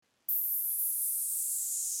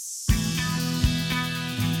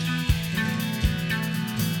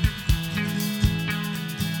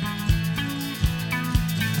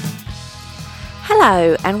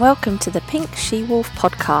Hello and welcome to the Pink She-Wolf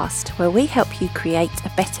podcast, where we help you create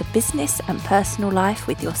a better business and personal life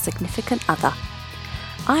with your significant other.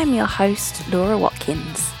 I am your host, Laura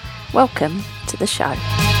Watkins. Welcome to the show.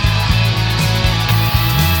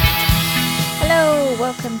 Hello,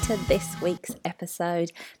 welcome to this week's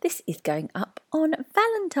episode. This is going up on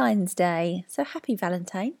Valentine's Day, so happy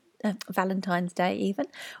Valentine's Day even,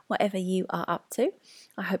 whatever you are up to.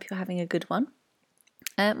 I hope you're having a good one.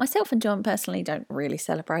 Myself and John personally don't really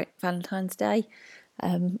celebrate Valentine's Day.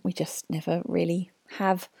 We just never really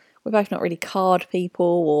have. We're both not really card people,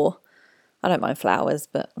 or I don't mind flowers,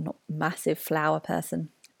 but I'm not a massive flower person.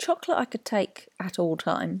 Chocolate I could take at all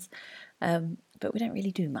times, but we don't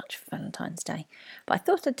really do much for Valentine's Day. But I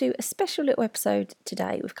thought I'd do a special little episode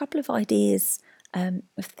today with a couple of ideas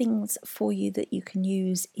of things for you that you can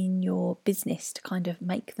use in your business to kind of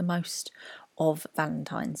make the most of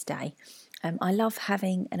Valentine's Day. I love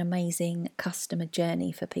having an amazing customer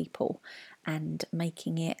journey for people and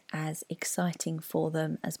making it as exciting for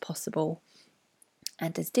them as possible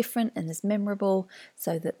and as different and as memorable,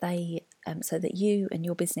 so that you and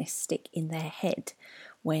your business stick in their head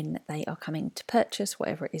when they are coming to purchase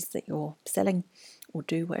whatever it is that you're selling, or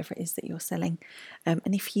do whatever it is that you're selling.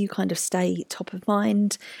 And if you kind of stay top of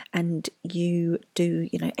mind and you do,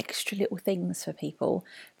 extra little things for people,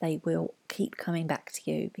 they will keep coming back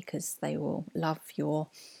to you because they will love your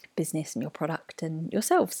business and your product and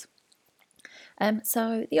yourselves.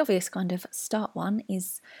 So the obvious kind of start one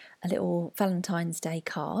is a little Valentine's Day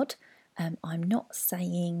card. I'm not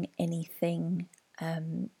saying anything,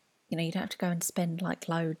 you don't have to go and spend like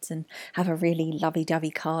loads and have a really lovey-dovey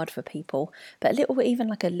card for people, but even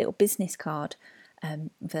like a little business card.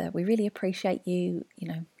 We really appreciate you,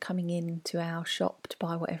 coming into our shop to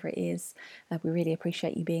buy whatever it is. We really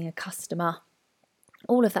appreciate you being a customer.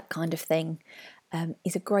 All of that kind of thing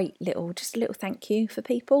is a great little thank you for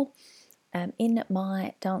people. In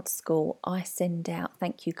my dance school, I send out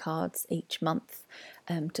thank you cards each month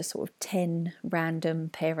to sort of 10 random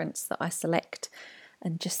parents that I select,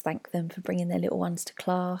 and just thank them for bringing their little ones to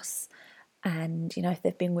class. And, if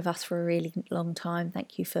they've been with us for a really long time,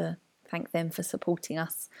 thank them for supporting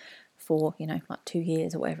us for, like 2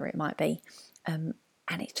 years or whatever it might be. And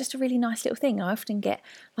it's just a really nice little thing. I often get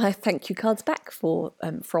thank you cards back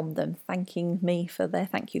from them, thanking me for their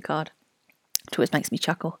thank you card, which always makes me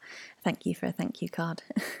chuckle. Thank you for a thank you card.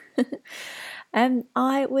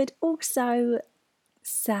 I would also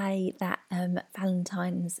say that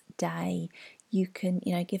Valentine's Day, you can,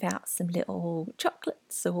 give out some little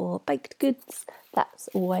chocolates or baked goods. That's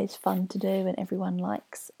always fun to do, and everyone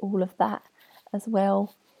likes all of that as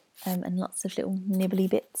well. And lots of little nibbly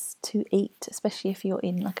bits to eat, especially if you're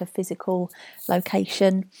in like a physical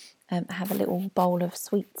location. Have a little bowl of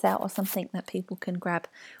sweets out or something that people can grab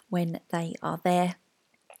when they are there.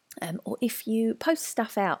 Or if you post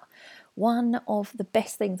stuff out. One of the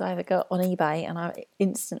best things I ever got on eBay, and I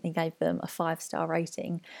instantly gave them a 5-star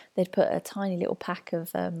rating, they'd put a tiny little pack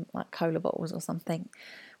of like cola bottles or something,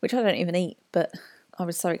 which I don't even eat, but I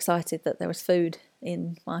was so excited that there was food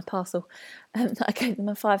in my parcel that I gave them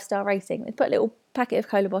a 5-star rating. They put a little packet of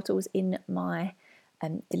cola bottles in my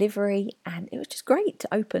delivery, and it was just great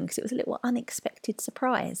to open because it was a little unexpected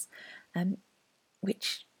surprise,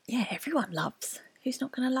 which everyone loves. Who's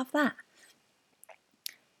not going to love that?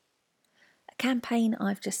 A campaign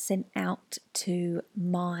I've just sent out to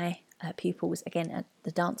my pupils again at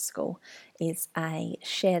the dance school is a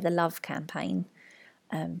Share the Love campaign,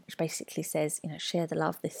 which basically says, share the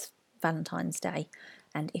love this Valentine's Day,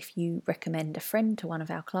 and if you recommend a friend to one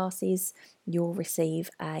of our classes, you'll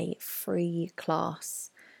receive a free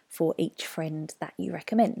class for each friend that you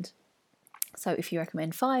recommend. So if you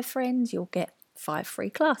recommend 5 friends, you'll get 5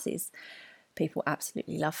 free classes. People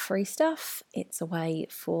absolutely love free stuff. It's a way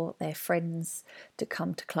for their friends to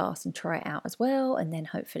come to class and try it out as well, and then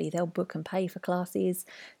hopefully they'll book and pay for classes.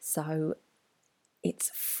 So it's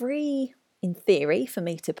free in theory for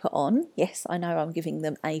me to put on. Yes, I know I'm giving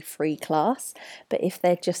them a free class, but if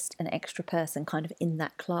they're just an extra person kind of in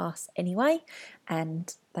that class anyway,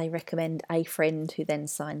 and they recommend a friend who then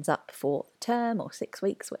signs up for a term or 6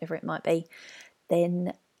 weeks, whatever it might be,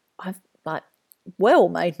 then I've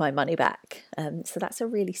made my money back. So that's a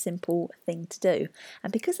really simple thing to do.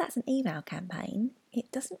 And because that's an email campaign,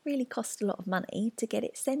 it doesn't really cost a lot of money to get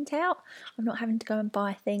it sent out. I'm not having to go and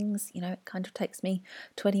buy things. It kind of takes me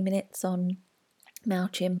 20 minutes on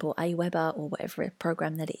MailChimp or Aweber or whatever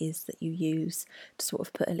program that it is that you use to sort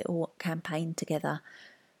of put a little campaign together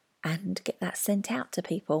and get that sent out to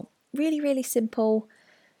people. Really, really simple.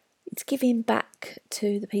 It's giving back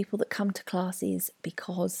to the people that come to classes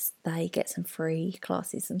because they get some free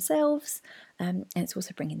classes themselves, and it's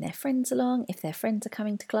also bringing their friends along. If their friends are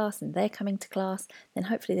coming to class and they're coming to class, then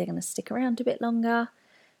hopefully they're going to stick around a bit longer,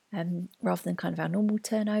 rather than kind of our normal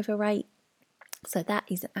turnover rate. So that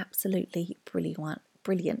is an absolutely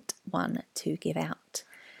brilliant one to give out.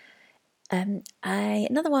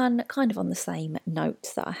 Another one kind of on the same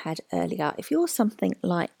note that I had earlier. If you're something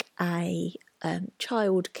like a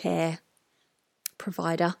childcare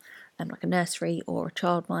provider, like a nursery or a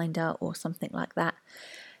childminder or something like that,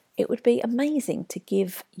 it would be amazing to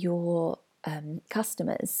give your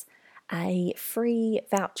customers a free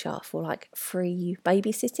voucher for like free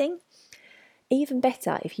babysitting. Even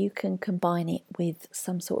better if you can combine it with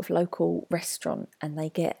some sort of local restaurant and they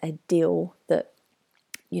get a deal that,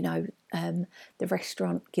 the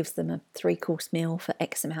restaurant gives them a 3-course meal for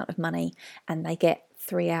X amount of money and they get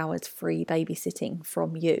 3 hours free babysitting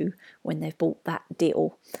from you when they've bought that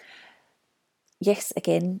deal. Yes,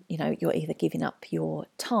 again, you're either giving up your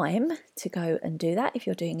time to go and do that if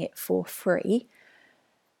you're doing it for free,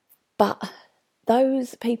 but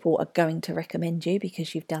those people are going to recommend you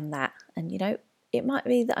because you've done that. And, it might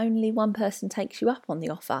be that only one person takes you up on the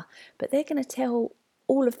offer, but they're going to tell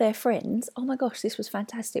all of their friends, oh my gosh, this was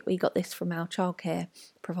fantastic. We got this from our childcare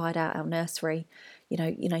provider, our nursery.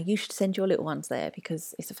 You should send your little ones there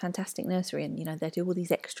because it's a fantastic nursery and, they do all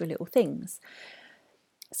these extra little things.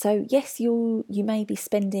 So yes, you may be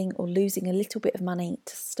spending or losing a little bit of money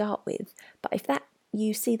to start with, but if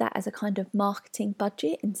you see that as a kind of marketing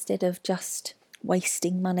budget instead of just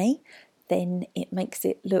wasting money, then it makes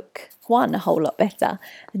it look, 1, a whole lot better,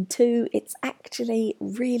 and 2, it's actually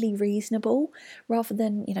really reasonable rather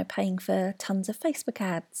than, paying for tons of Facebook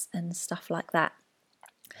ads and stuff like that.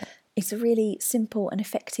 It's a really simple and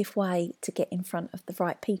effective way to get in front of the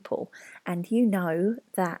right people, and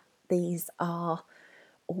that these are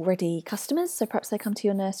already customers, so perhaps they come to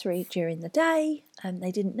your nursery during the day and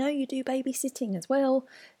they didn't know you do babysitting as well,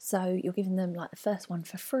 so you're giving them like the first one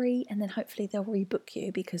for free, and then hopefully they'll rebook you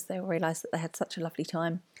because they'll realise that they had such a lovely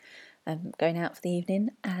time going out for the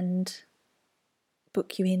evening and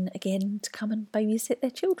book you in again to come and babysit their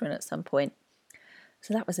children at some point.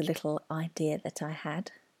 So that was a little idea that I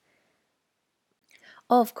had.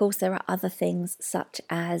 Of course, there are other things such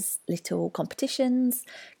as little competitions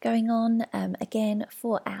going on. Again,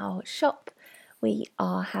 for our shop, we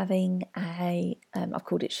are having I've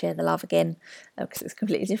called it Share the Love again because it's a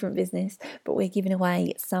completely different business, but we're giving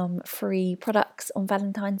away some free products on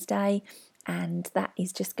Valentine's Day, and that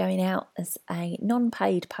is just going out as a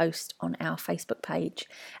non-paid post on our Facebook page,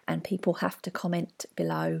 and people have to comment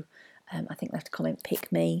below. I think they have to comment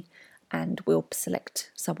 "pick me," and we'll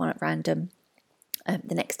select someone at random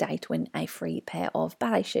the next day to win a free pair of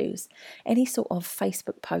ballet shoes. Any sort of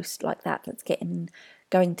Facebook post like that that's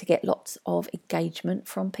going to get lots of engagement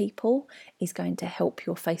from people is going to help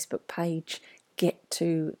your Facebook page get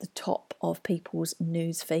to the top of people's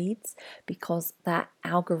news feeds, because that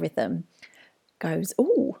algorithm goes,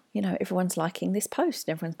 everyone's liking this post,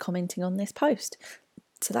 everyone's commenting on this post.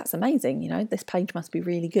 So that's amazing, this page must be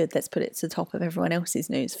really good. Let's put it to the top of everyone else's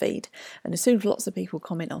news feed. And as soon as lots of people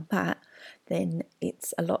comment on that, then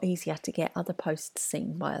it's a lot easier to get other posts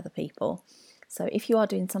seen by other people. So if you are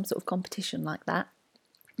doing some sort of competition like that,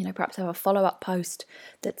 perhaps have a follow-up post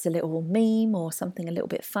that's a little meme or something a little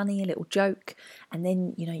bit funny, a little joke, and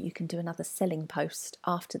then, you can do another selling post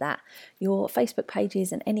after that. Your Facebook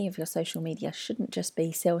pages and any of your social media shouldn't just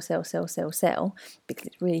be sell, because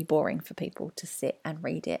it's really boring for people to sit and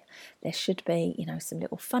read it. There should be, some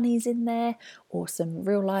little funnies in there, or some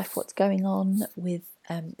real life what's going on with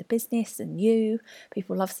the business and you.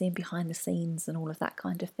 People love seeing behind the scenes and all of that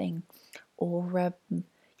kind of thing. Or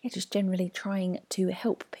just generally trying to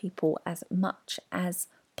help people as much as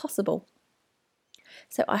possible.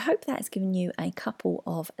 So I hope that has given you a couple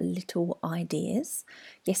of little ideas.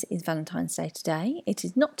 Yes, it is Valentine's Day today. It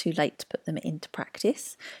is not too late to put them into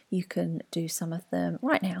practice. You can do some of them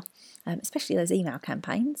right now, especially those email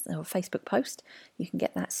campaigns or Facebook post. You can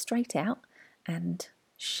get that straight out and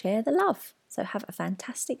share the love. So have a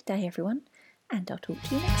fantastic day, everyone, and I'll talk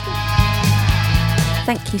to you next week.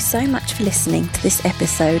 Thank you so much for listening to this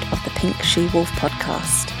episode of the Pink She-Wolf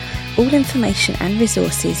podcast. All information and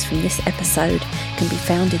resources from this episode can be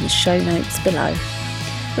found in the show notes below.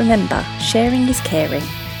 Remember, sharing is caring,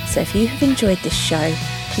 so if you have enjoyed this show,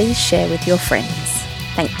 please share with your friends.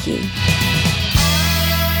 Thank you.